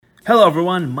Hello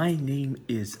everyone, my name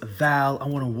is Val. I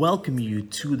want to welcome you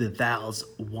to the Val's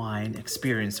Wine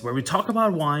Experience, where we talk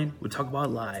about wine, we talk about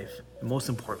life, and most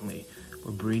importantly,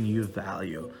 we bring you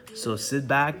value. So sit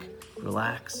back,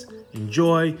 relax,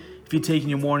 enjoy. If you're taking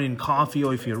your morning coffee,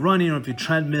 or if you're running, or if you're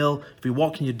treadmill, if you're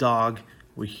walking your dog,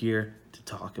 we're here to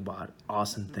talk about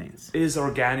awesome things. Is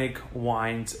organic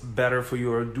wines better for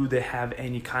you, or do they have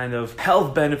any kind of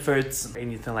health benefits,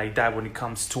 anything like that when it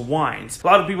comes to wines? A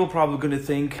lot of people probably going to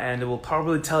think, and they will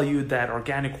probably tell you that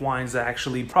organic wines are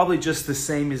actually probably just the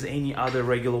same as any other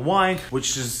regular wine,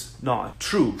 which is not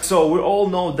true. So we all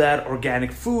know that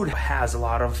organic food has a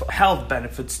lot of health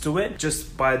benefits to it,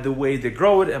 just by the way they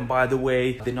grow it and by the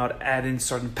way they're not adding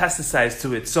certain pesticides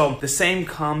to it. So the same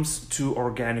comes to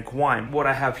organic wine. What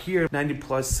I have here, 90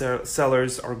 Plus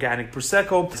Cellars Organic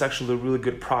Prosecco. It's actually a really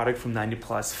good product from 90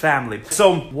 Plus family.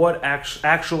 So what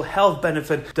actual health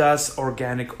benefit does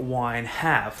organic wine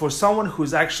have? For someone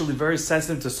who's actually very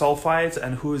sensitive to sulfites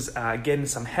and who's getting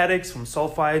some headaches from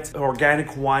sulfites,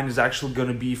 organic wine is actually going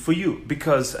to be for you,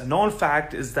 because a known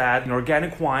fact is that in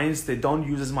organic wines they don't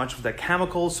use as much of the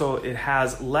chemicals, so it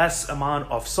has less amount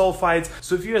of sulfites.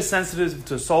 So if you're sensitive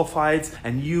to sulfites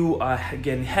and you are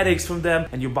getting headaches from them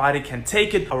and your body can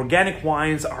take it, organic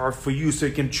wines are for you. So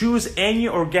you can choose any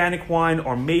organic wine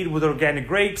or made with organic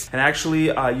grapes, and actually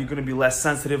you're going to be less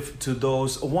sensitive to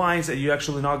those wines, and you're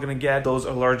actually not going to get those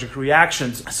allergic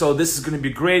reactions. So this is going to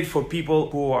be great for people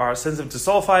who are sensitive to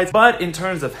sulfites. But in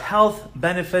terms of health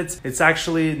benefits, it's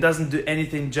actually doesn't do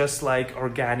anything just like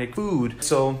organic food.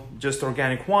 So just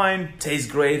organic wine tastes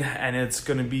great, and it's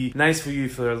going to be nice for you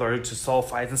if you're allergic to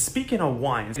sulfites. And speaking of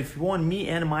wines, if you want me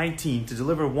and my team to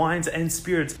deliver wines and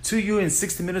spirits to you in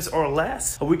 60 minutes or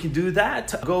less, we can do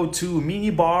that. Go to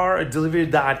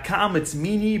minibardelivery.com. It's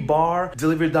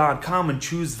minibardelivery.com and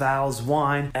choose Val's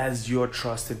Wine as your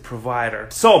trusted provider.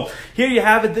 So here you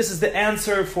have it. This is the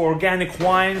answer for organic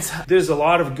wines. There's a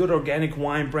lot of good organic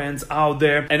wine brands out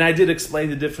there, and I did explain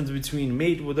the difference between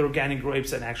made with organic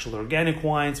grapes and actual organic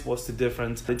wines. What's the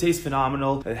difference? They taste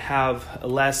phenomenal. They have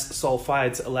less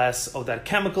sulfites, less of that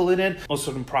chemical in it, or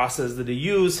certain process that they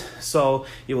use, so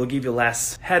it will give you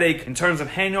less headache. In terms of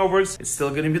hangovers, it's still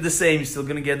going to be the same. You're still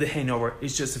going to get the hangover.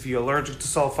 It's just if you're allergic to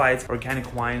sulfites,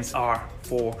 organic wines are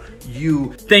for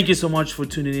you. Thank you so much for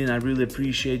tuning in. I really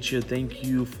appreciate you. Thank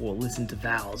you for listening to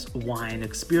Val's Wine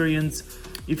Experience.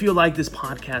 If you like this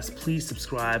podcast, please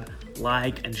subscribe,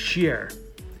 like, and share.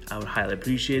 I would highly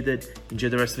appreciate it. Enjoy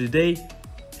the rest of the day,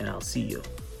 and I'll see you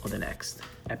on the next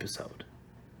episode.